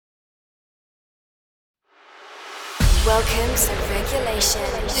Welcome to Regulation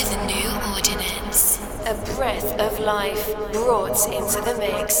with a New Ordinance. A breath of life brought into the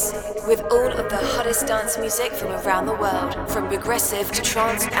mix. With all of the hottest dance music from around the world, from progressive to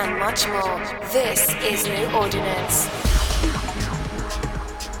trance and much more. This is New Ordinance.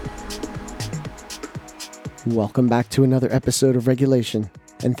 Welcome back to another episode of Regulation,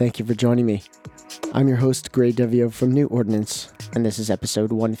 and thank you for joining me. I'm your host, Gray Devio from New Ordinance, and this is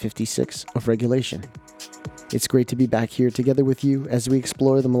episode 156 of Regulation. It's great to be back here together with you as we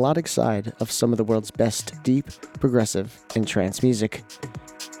explore the melodic side of some of the world's best deep, progressive, and trance music.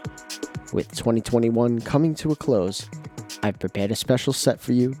 With 2021 coming to a close, I've prepared a special set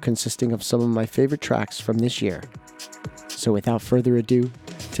for you consisting of some of my favorite tracks from this year. So without further ado,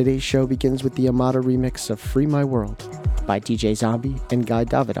 today's show begins with the Amada remix of Free My World by DJ Zombie and Guy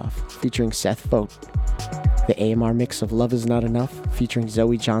Davidoff featuring Seth Vogt. The AMR mix of Love Is Not Enough featuring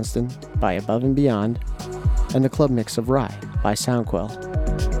Zoe Johnston by Above and Beyond, and the club mix of Rye by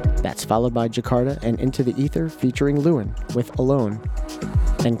Soundquell. That's followed by Jakarta and Into the Ether featuring Lewin with Alone,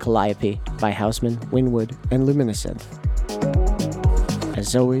 and Calliope by Houseman, Winwood, and Luminescent.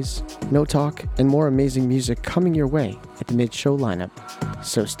 As always, no talk and more amazing music coming your way at the mid-show lineup,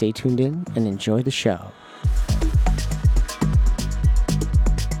 so stay tuned in and enjoy the show.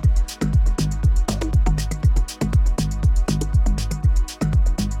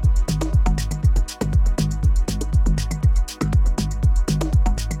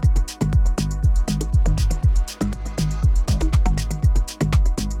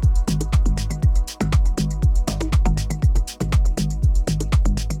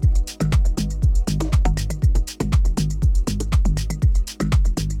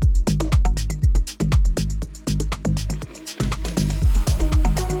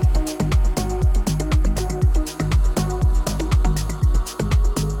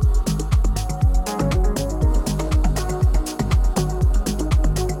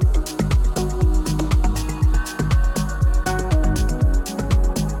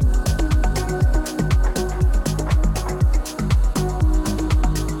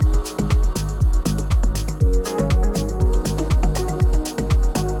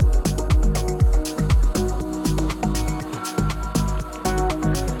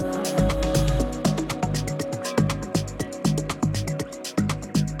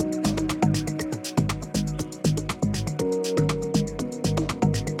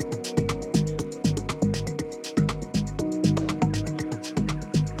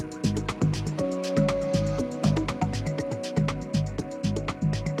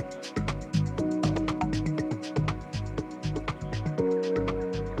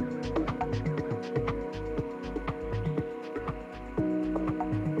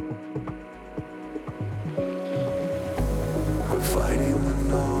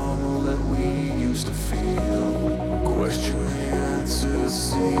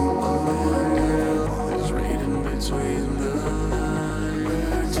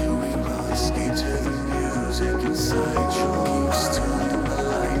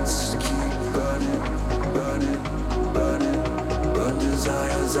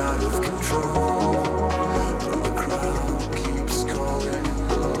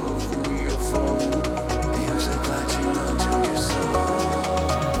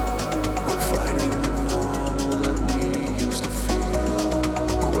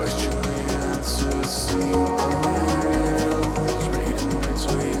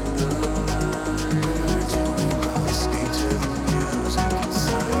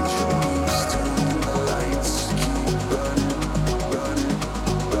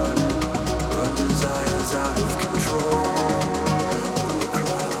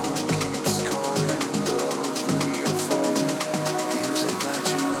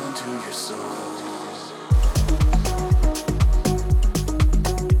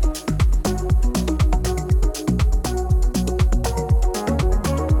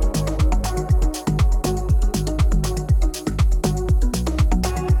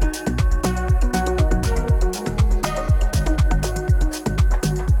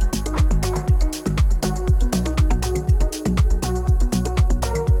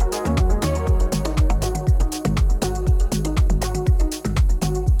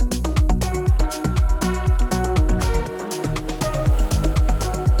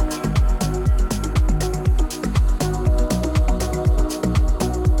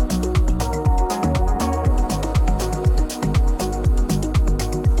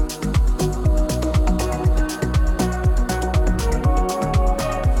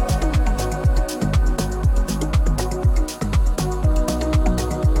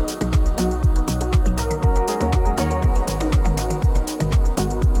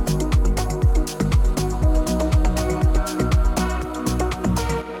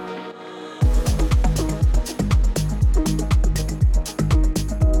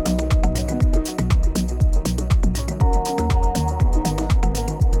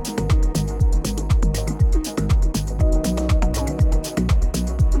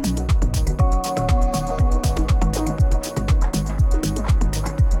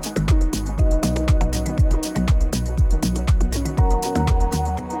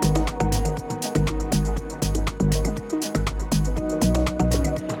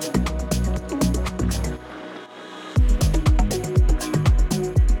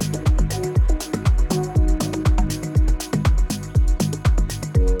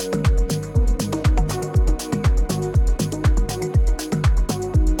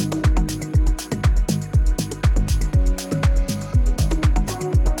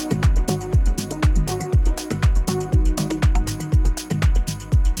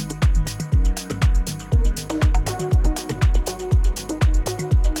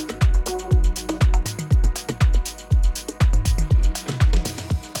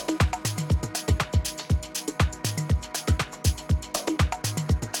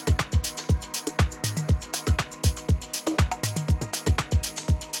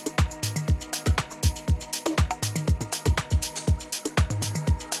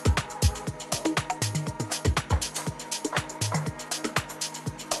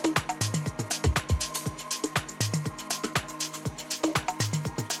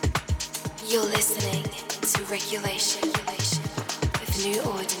 You're listening to Regulation with New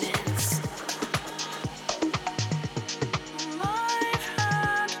Ordinance.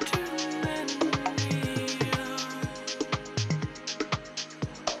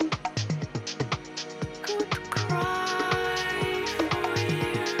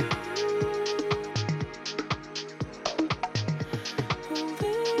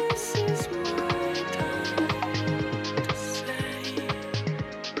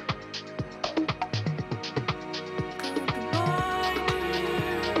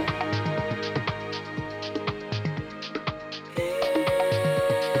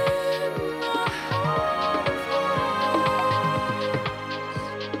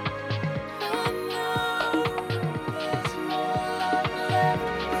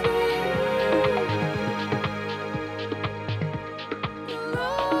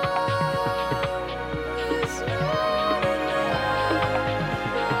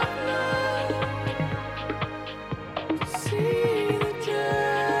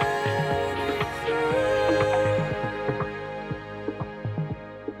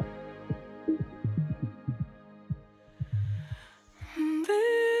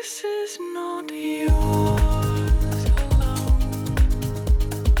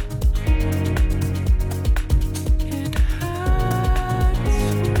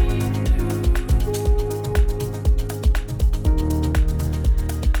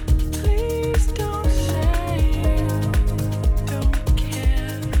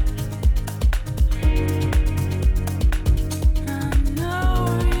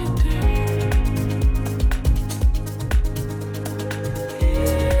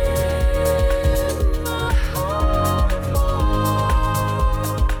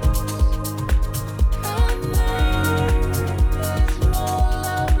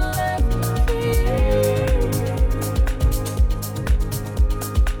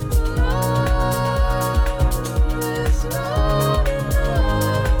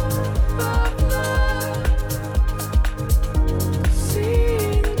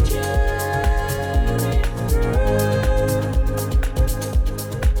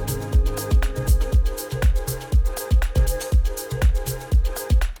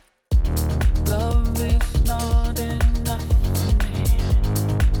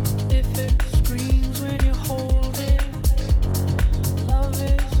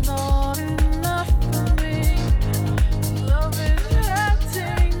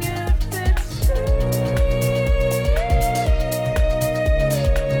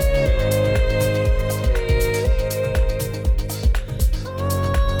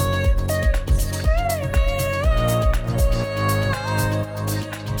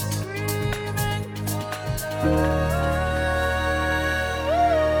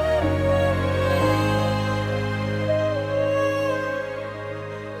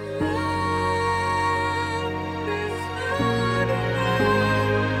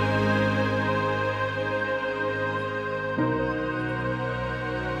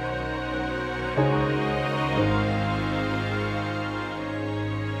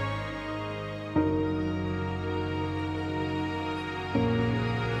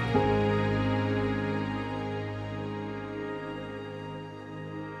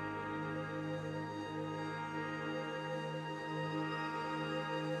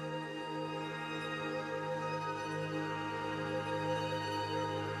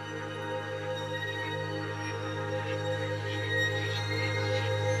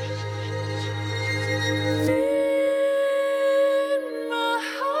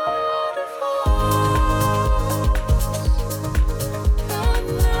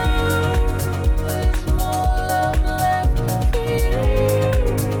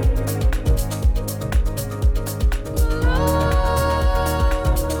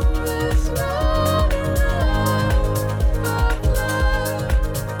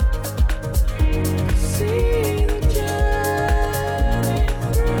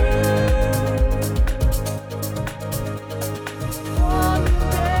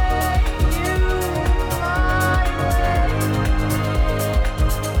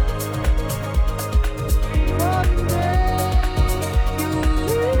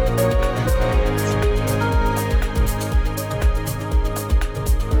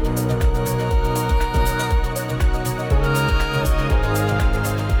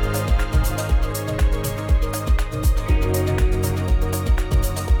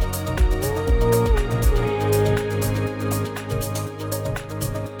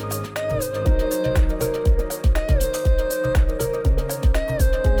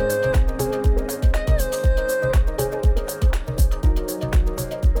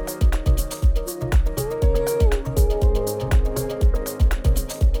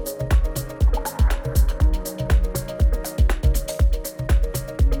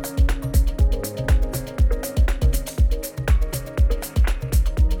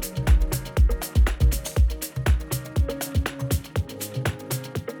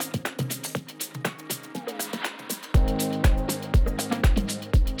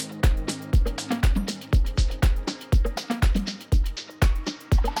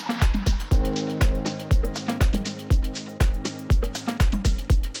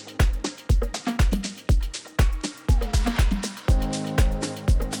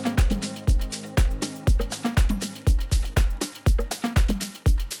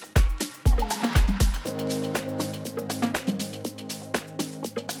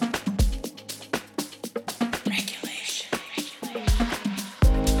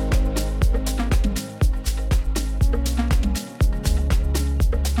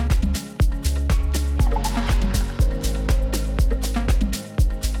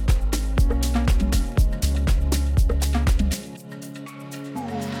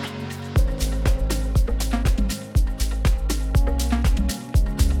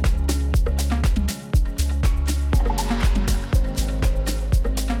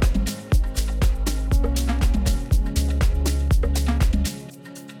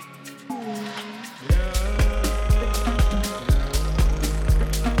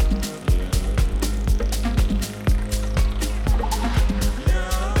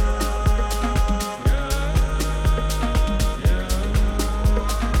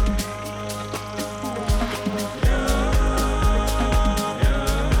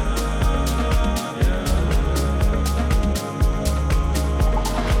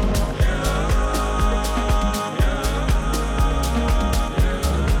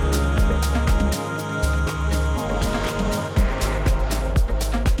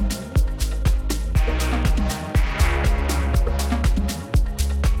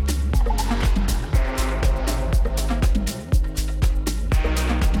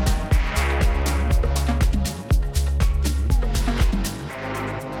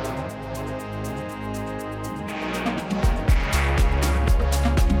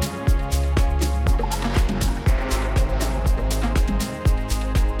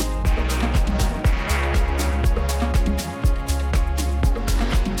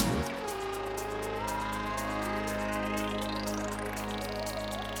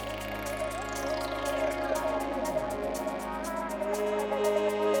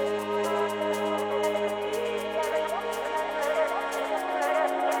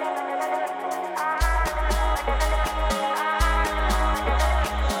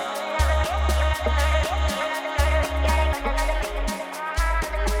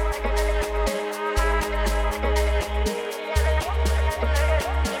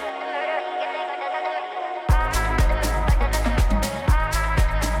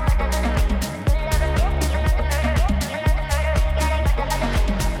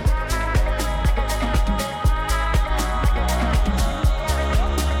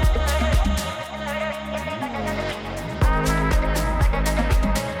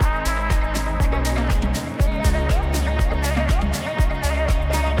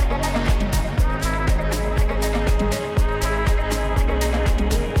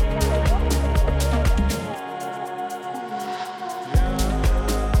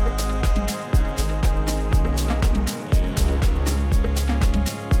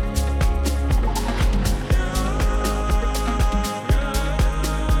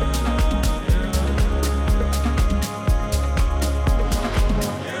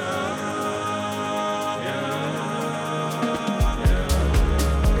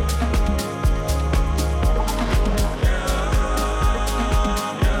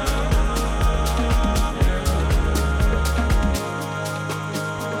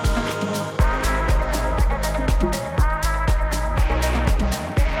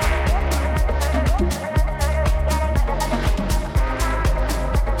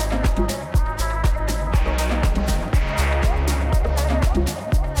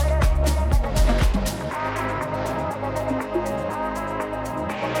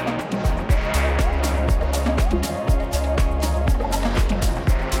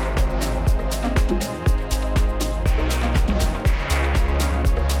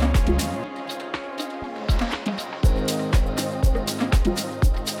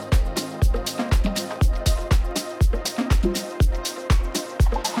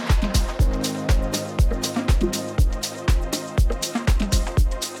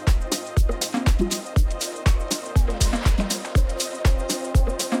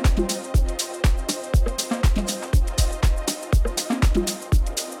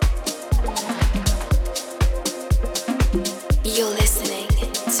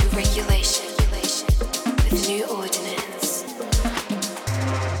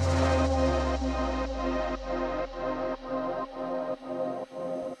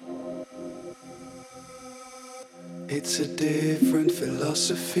 It's a different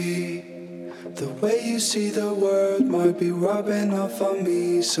philosophy. The way you see the world might be rubbing off on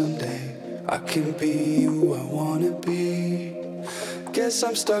me someday. I can be who I wanna be. Guess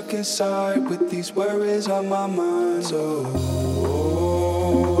I'm stuck inside with these worries on my mind. So,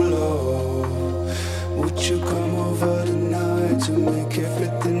 Lord, would you come over tonight to make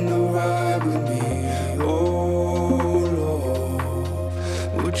everything alright with me? Oh,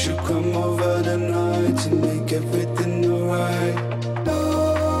 Lord, would you come over tonight to make everything alright?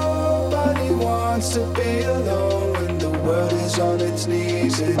 Nobody wants to be alone when the world is on its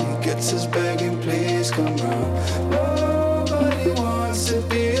knees and he gets us begging, please come round. Nobody wants to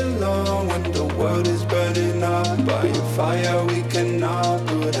be alone when the world is burning up by a fire we cannot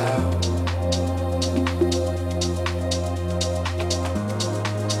put out.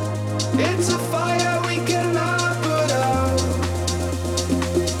 It's a fire we cannot put out.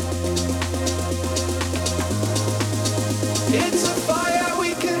 It's a fire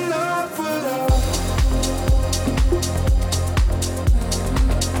we cannot put out.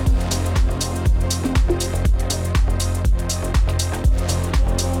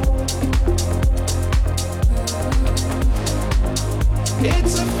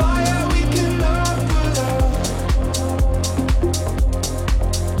 It's a fire we cannot put out.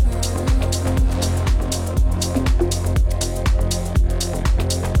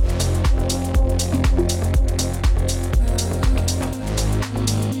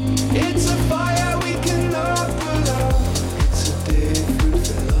 It's a fire we cannot put out. It's a different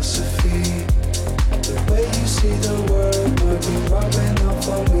philosophy. The way you see the world might be rubbing off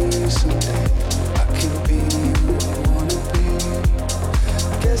on me someday. I can be who I wanna be.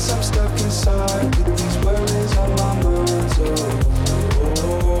 Guess I'm stuck inside with these worries on my mind. So,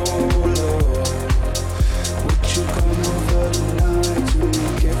 Lord, would you come over tonight to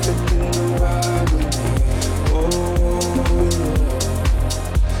make everything alright with me? Lord,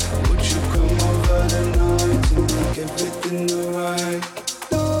 would you come over tonight to make everything alright?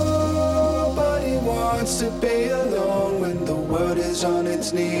 Nobody wants to be alone when the world is on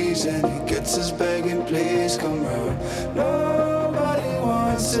its knees and it gets us begging, please come round. Nobody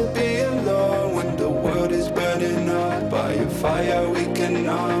wants to be alone when the world is burning up by a fire we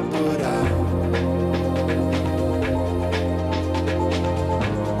cannot put out.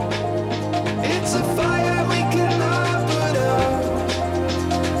 It's a fire we cannot put out.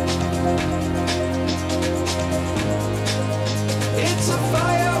 It's a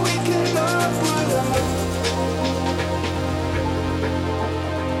fire we cannot put out.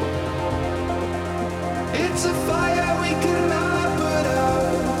 It's a fire we cannot put out.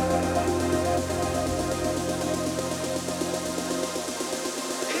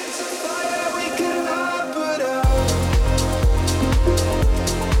 It's a fire we cannot put out.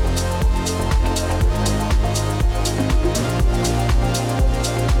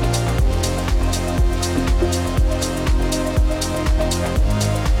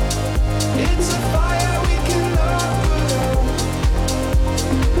 It's a fire we cannot put out.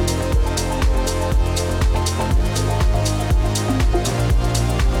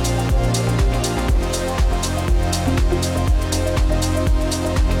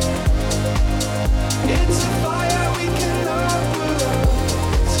 It's a fire we cannot put out.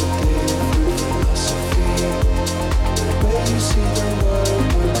 It's a different philosophy. The way you see the world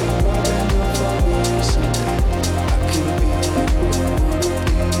might be rubbing off on me someday. I can be who I wanna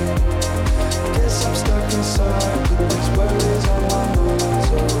be. Guess I'm stuck inside with these worries on my mind.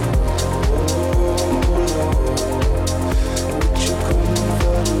 So, Lord, would you come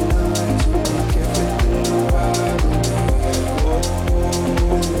over tonight to make everything alright with me? Lord,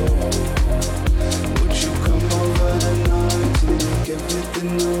 would you come over tonight to make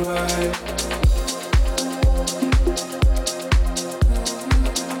everything alright?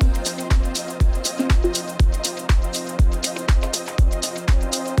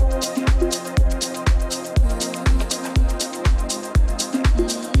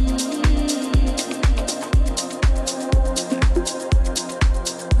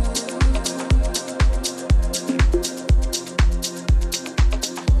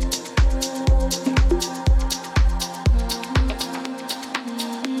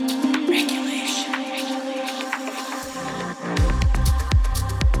 Regulation.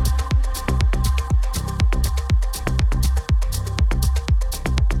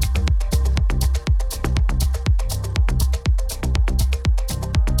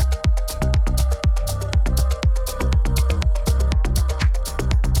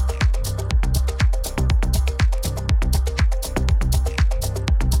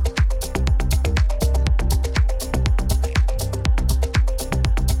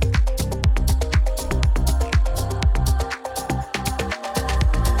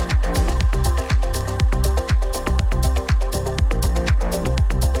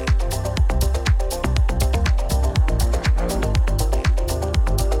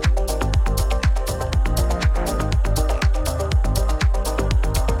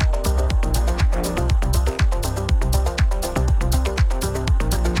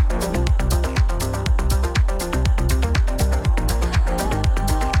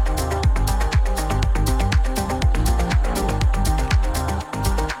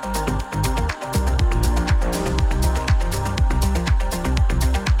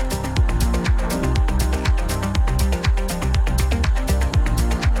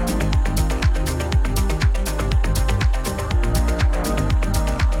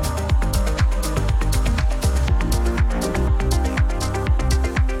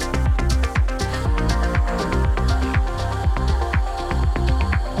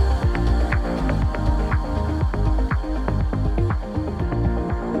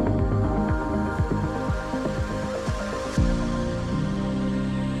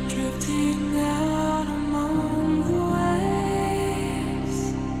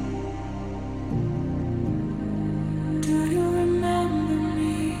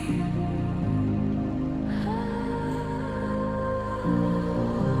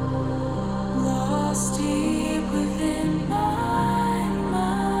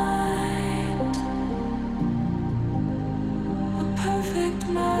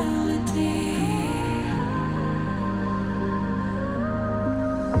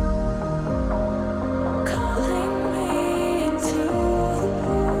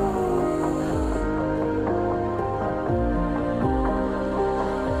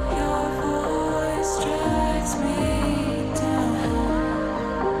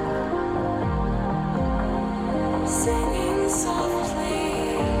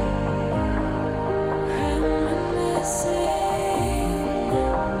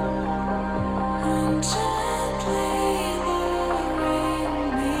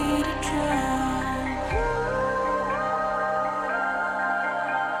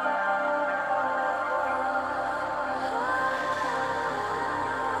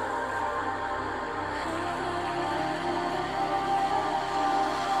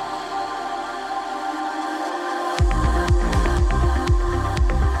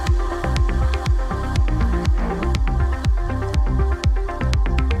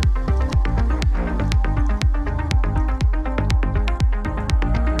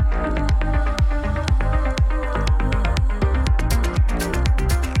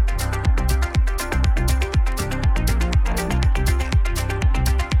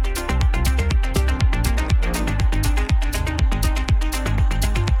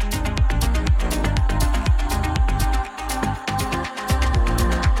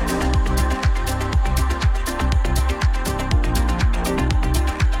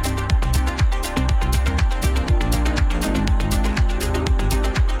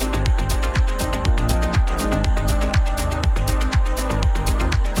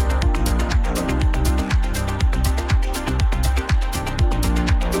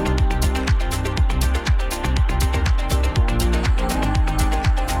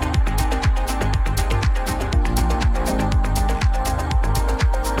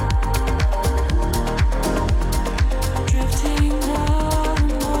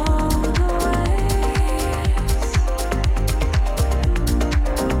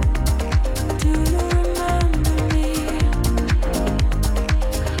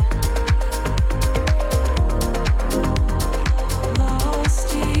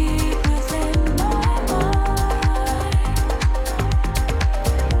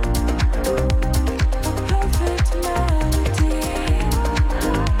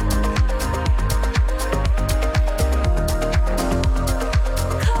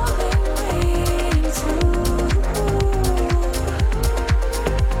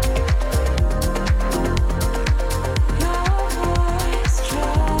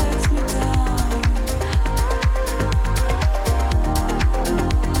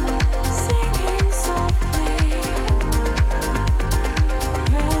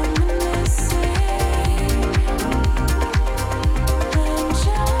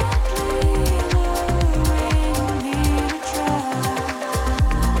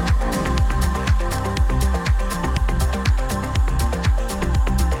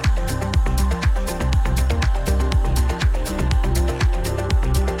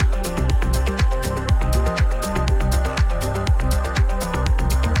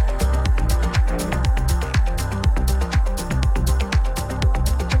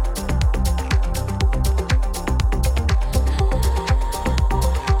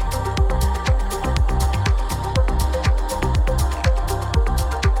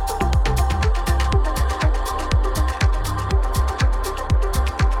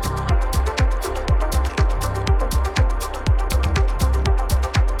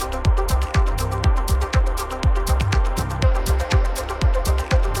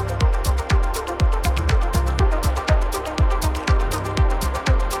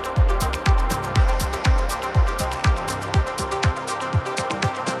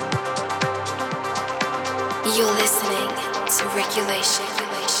 You're listening to Regulation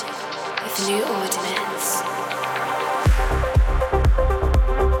with New Ordinance.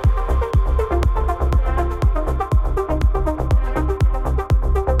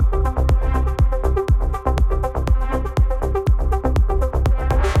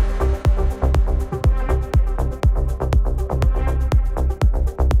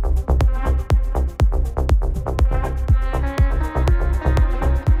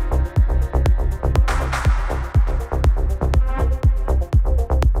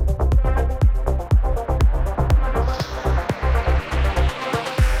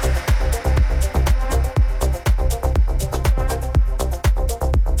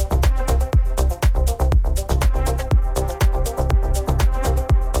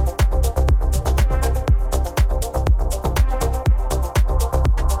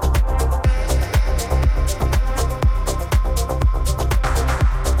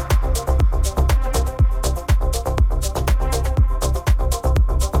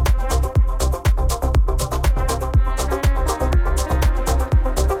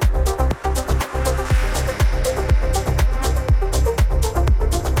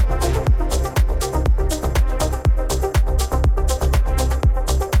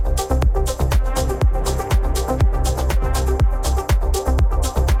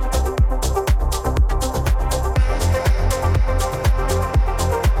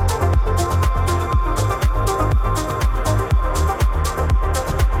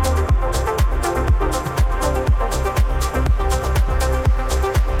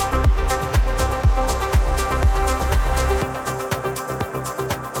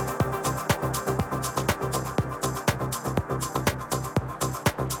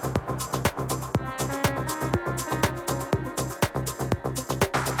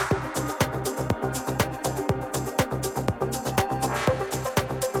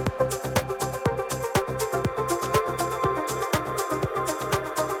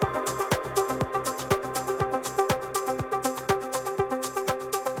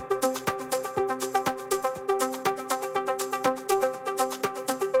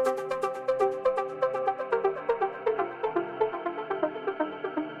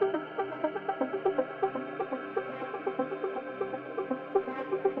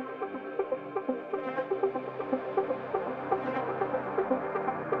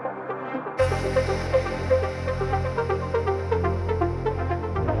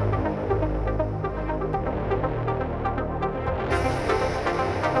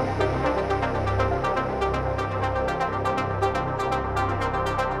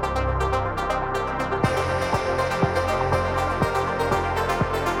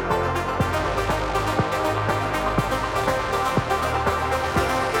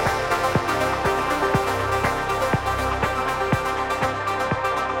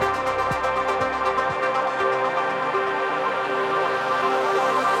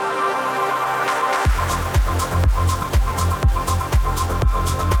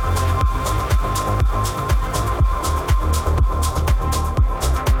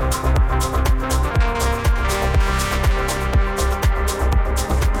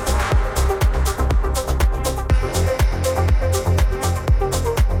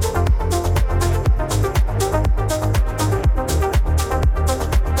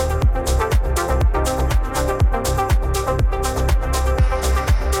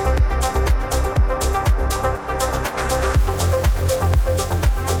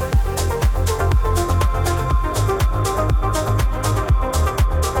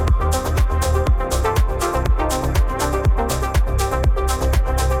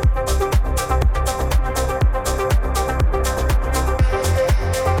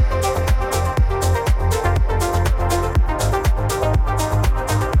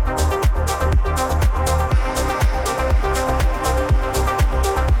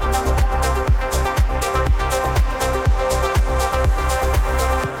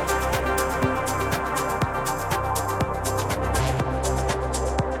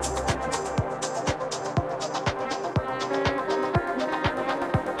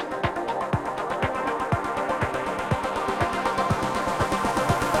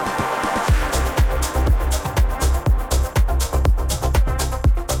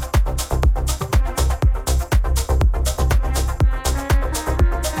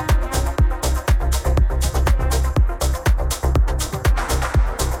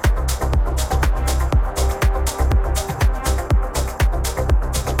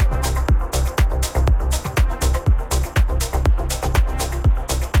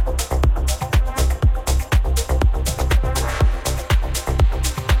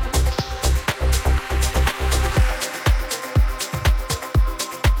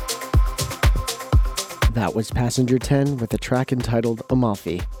 That was Passenger 10 with a track entitled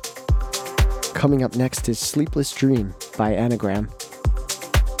Amalfi. Coming up next is Sleepless Dream by Anagram,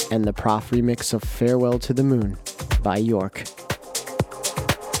 and the Prof remix of Farewell to the Moon by York.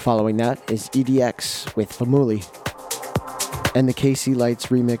 Following that is EDX with Famuli, and the KC Lights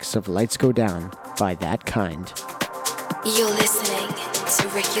remix of Lights Go Down by That Kind. You're listening to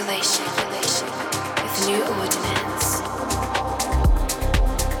Regulation with New Ordinance.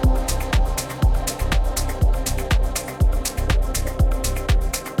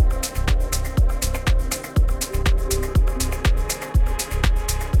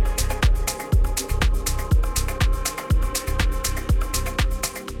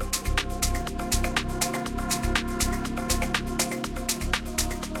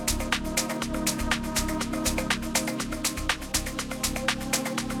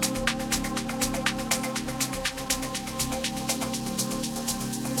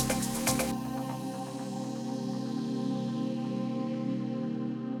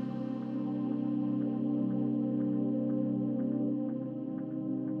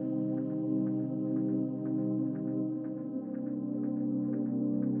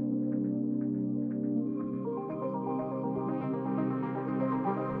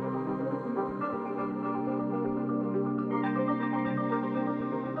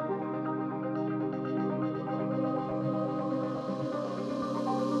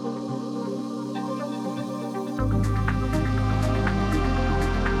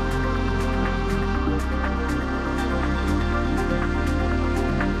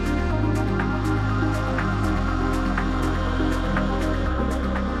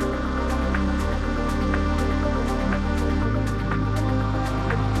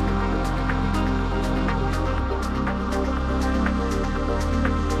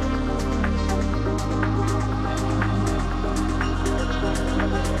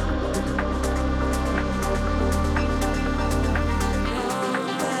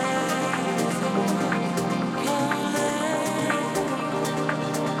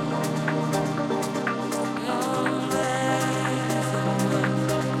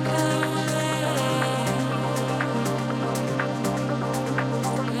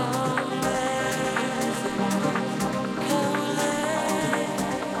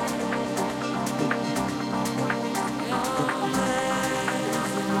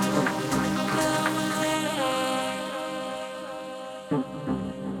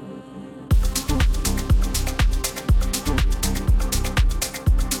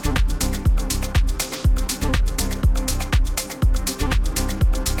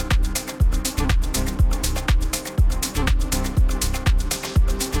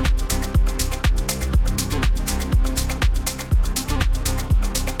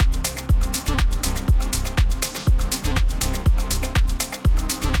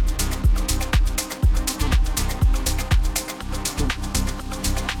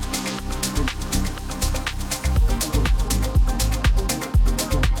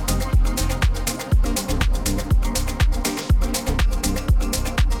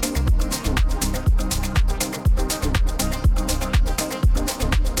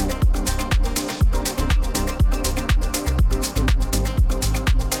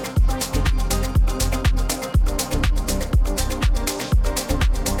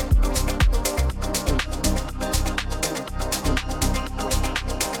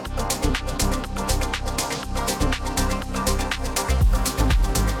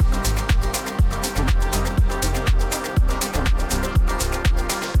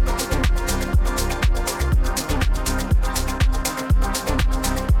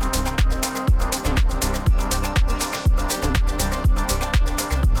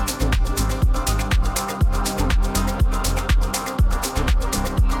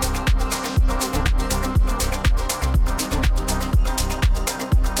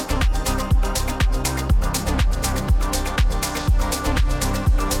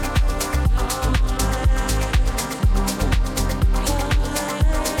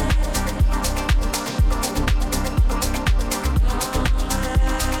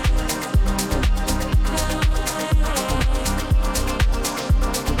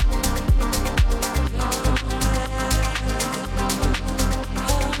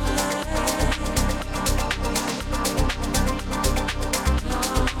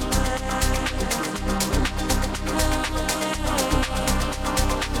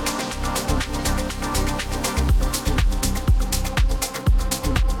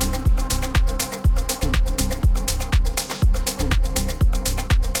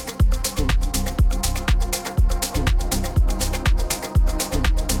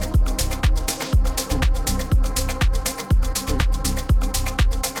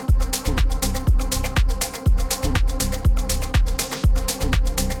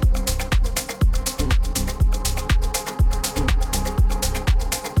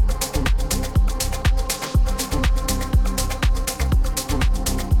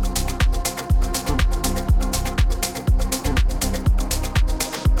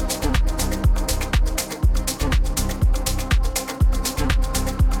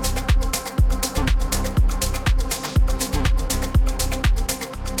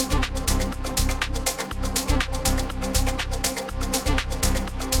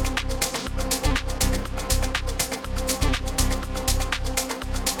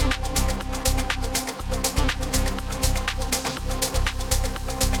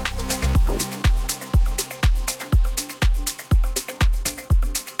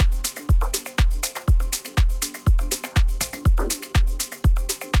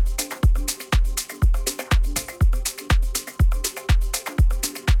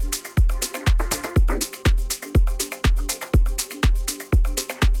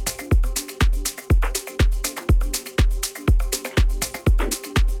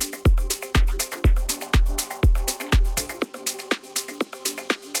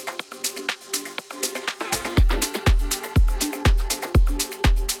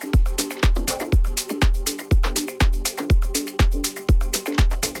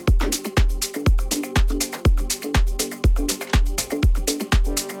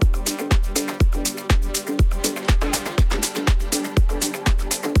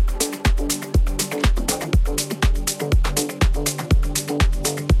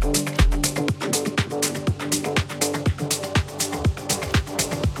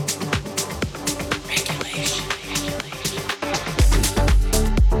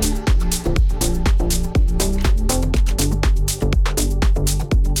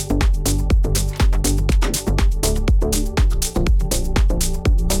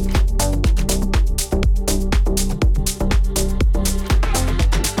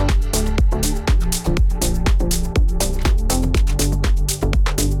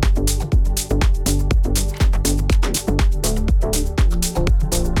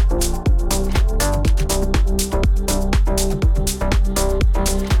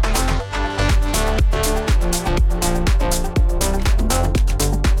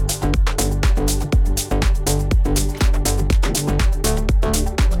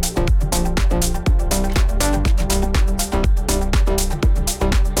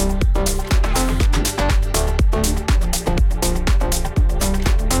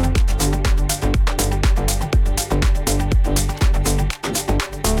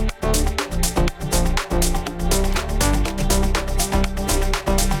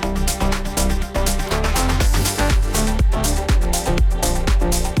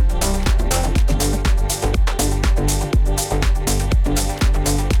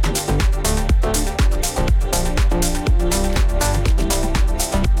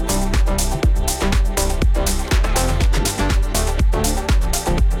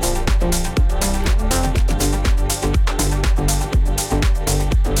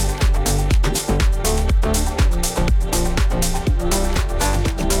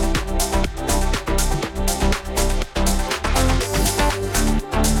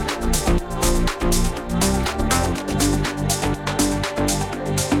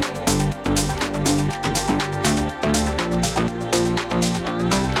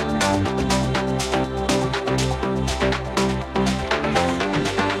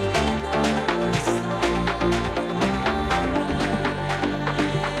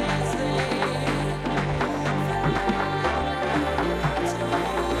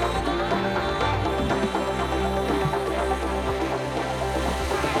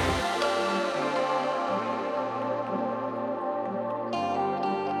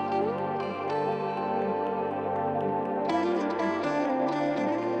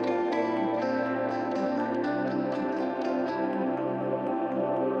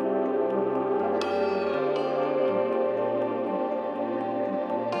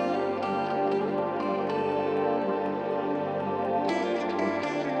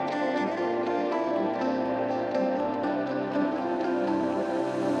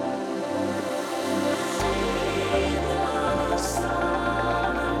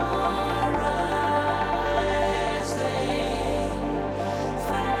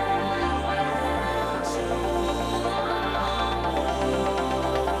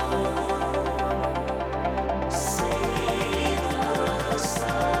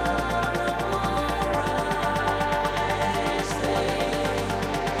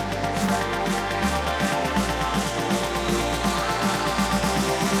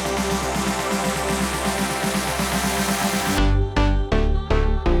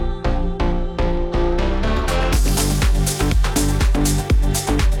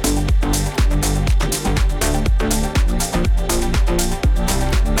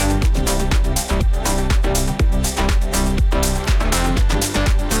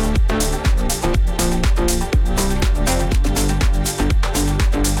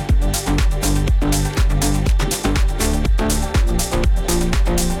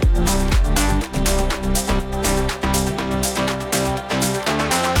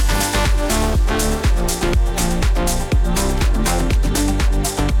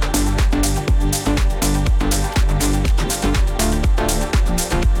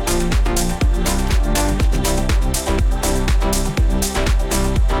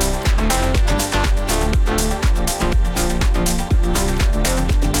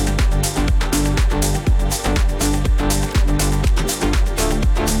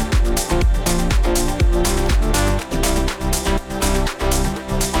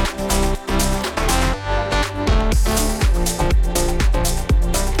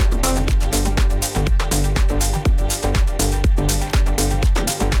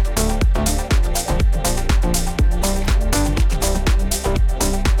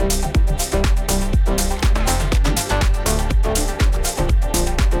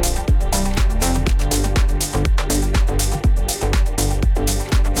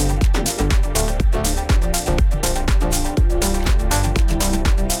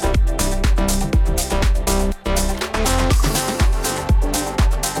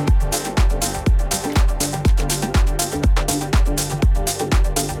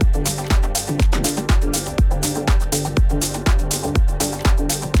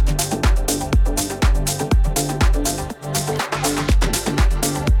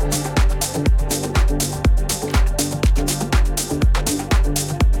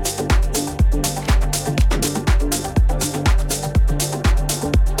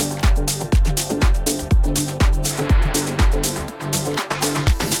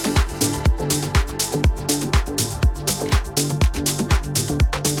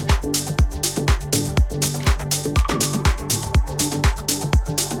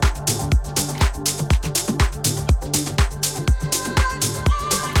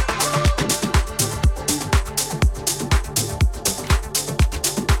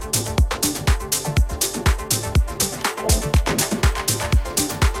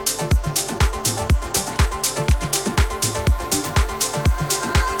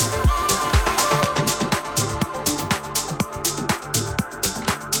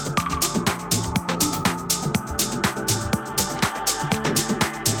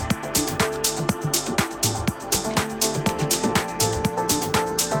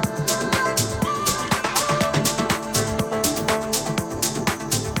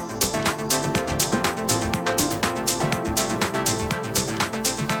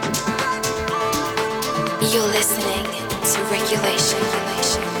 You're listening to Regulation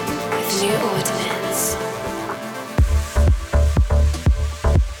with New Ordinance.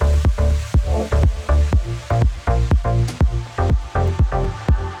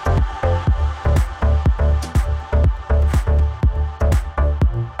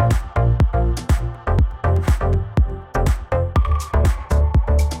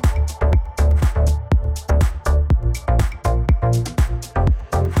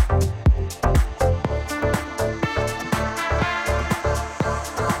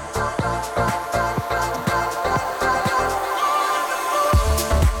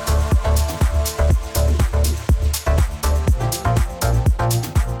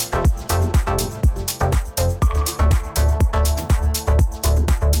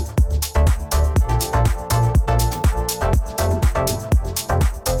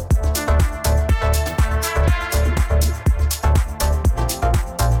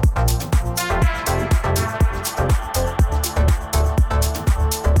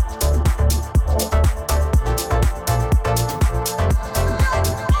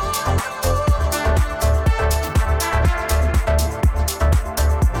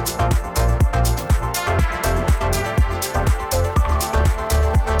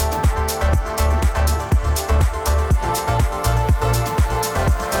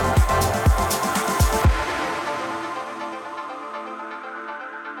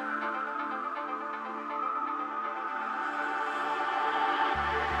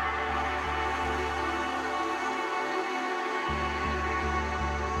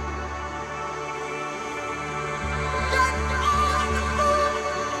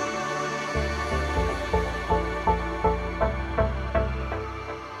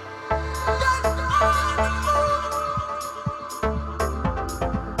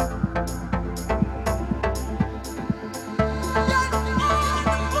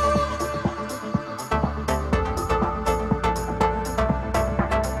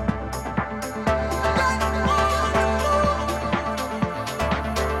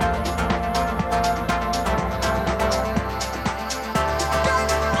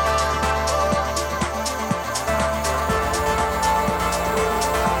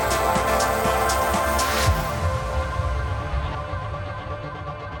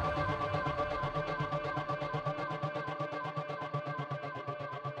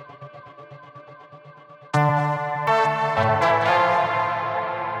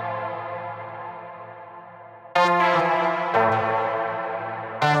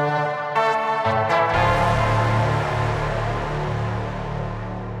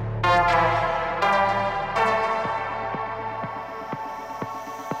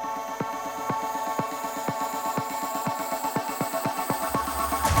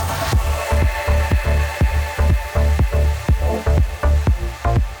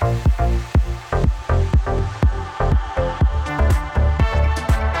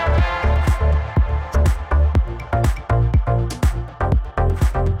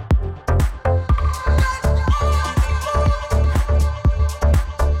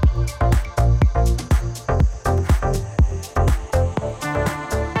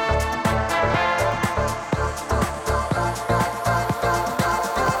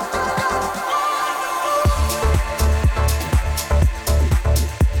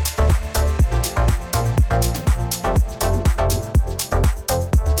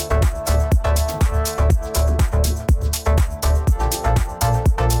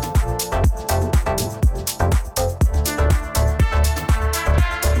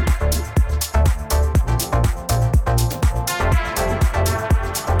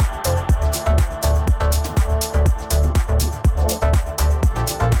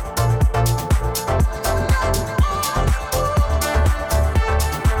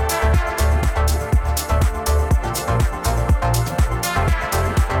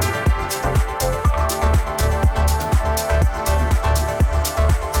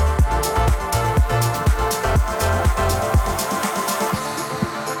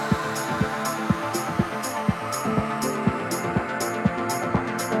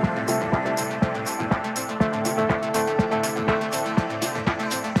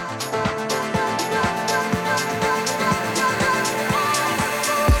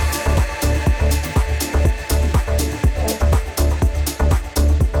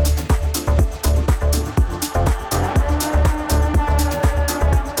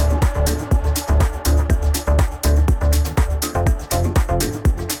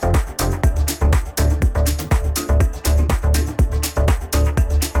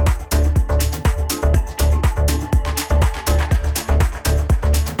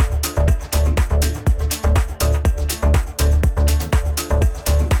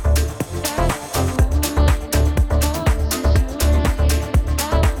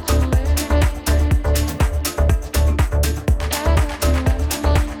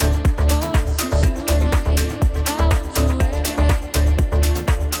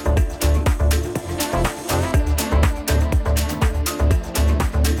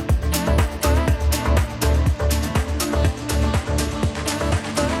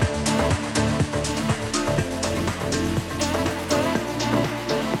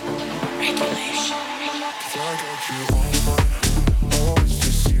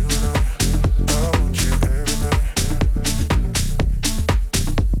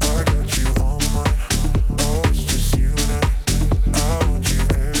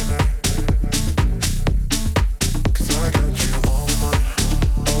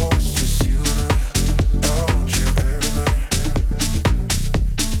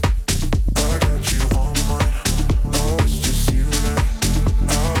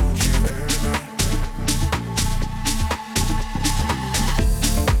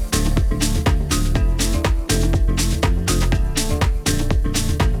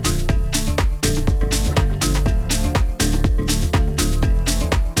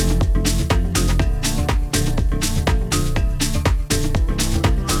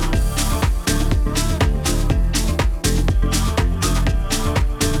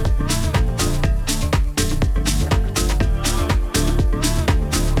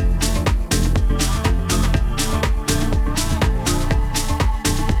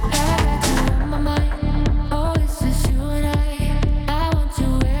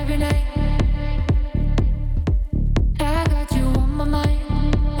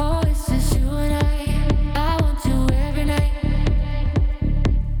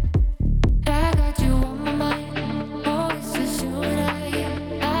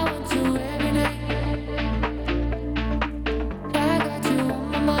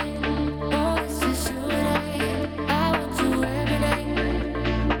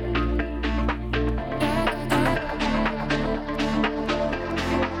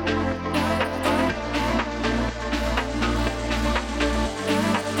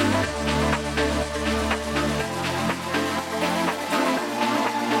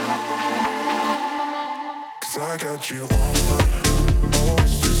 got you all night. Oh,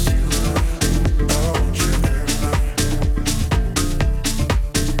 it's just you and I want you every night.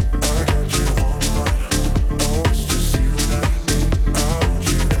 I got you all night. Oh, it's just you and I want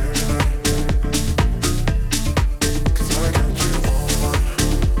you every night. 'Cause I got you all night.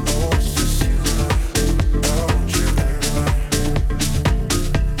 Oh, it's just you and I want you every night.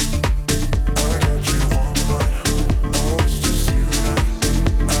 I got you all night. Oh, it's just you and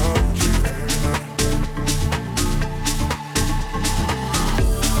I want you every night.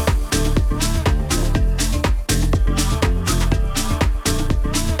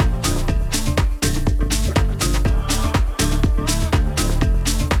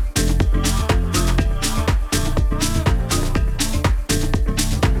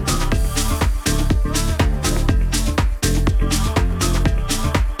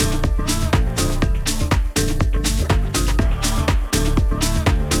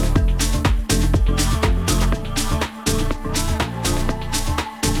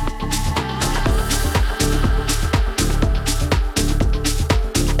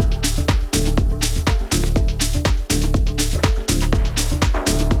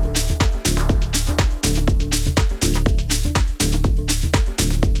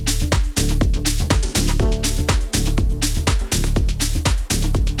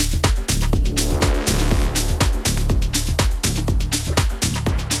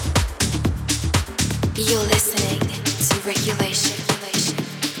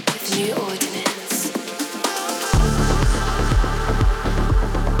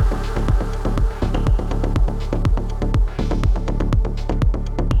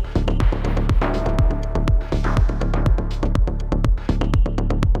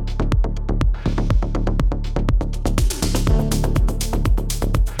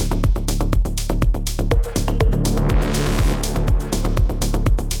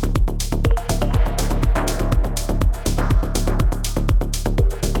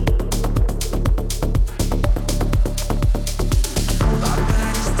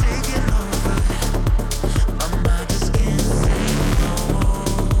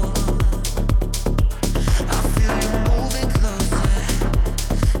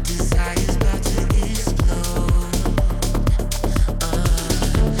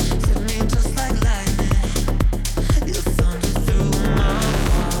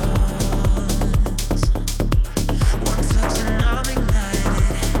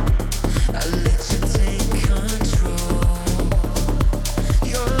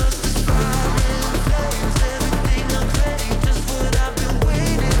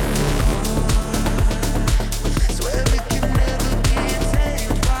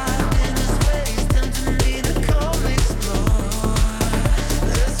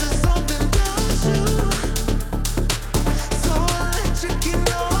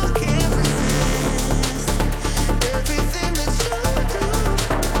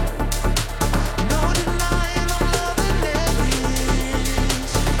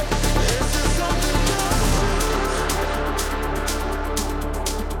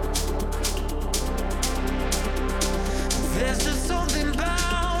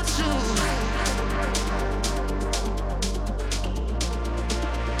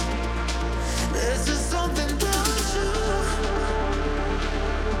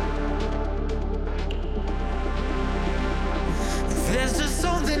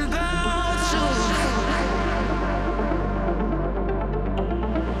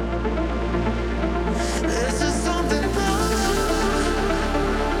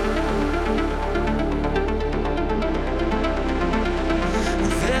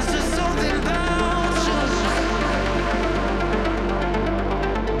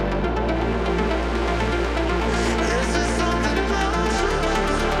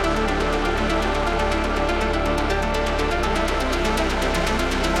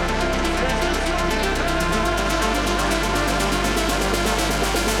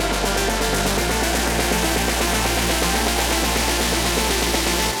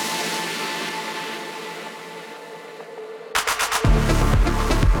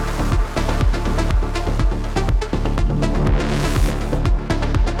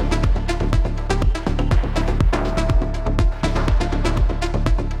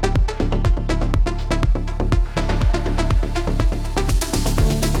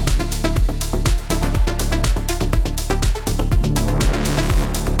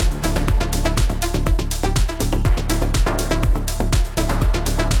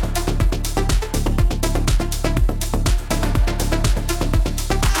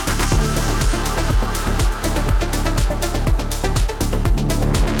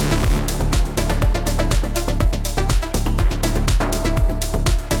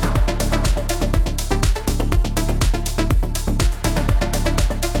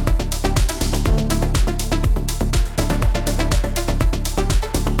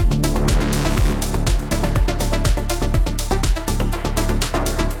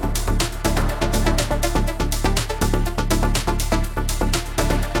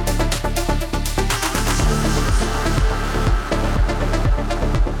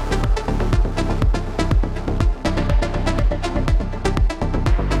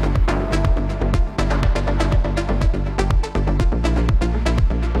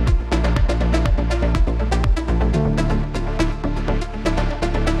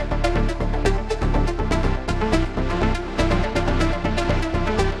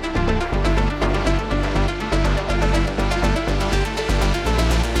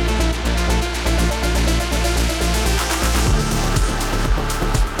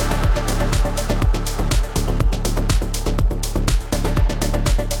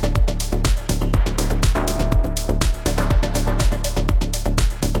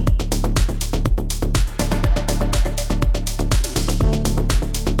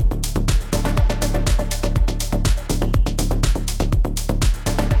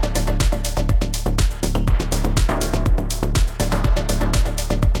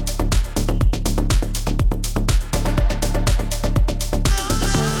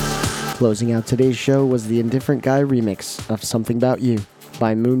 Closing out today's show was the Indifferent Guy remix of Something About You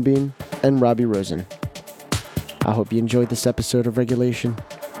by Moonbeam and Robbie Rosen. I hope you enjoyed this episode of Regulation,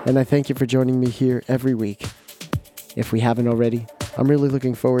 and I thank you for joining me here every week. If we haven't already, I'm really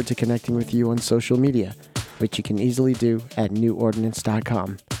looking forward to connecting with you on social media, which you can easily do at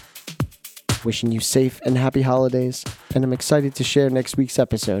newordinance.com. Wishing you safe and happy holidays, and I'm excited to share next week's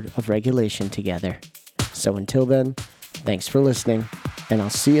episode of Regulation together. So until then, thanks for listening, and I'll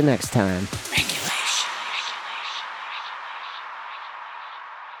see you next time.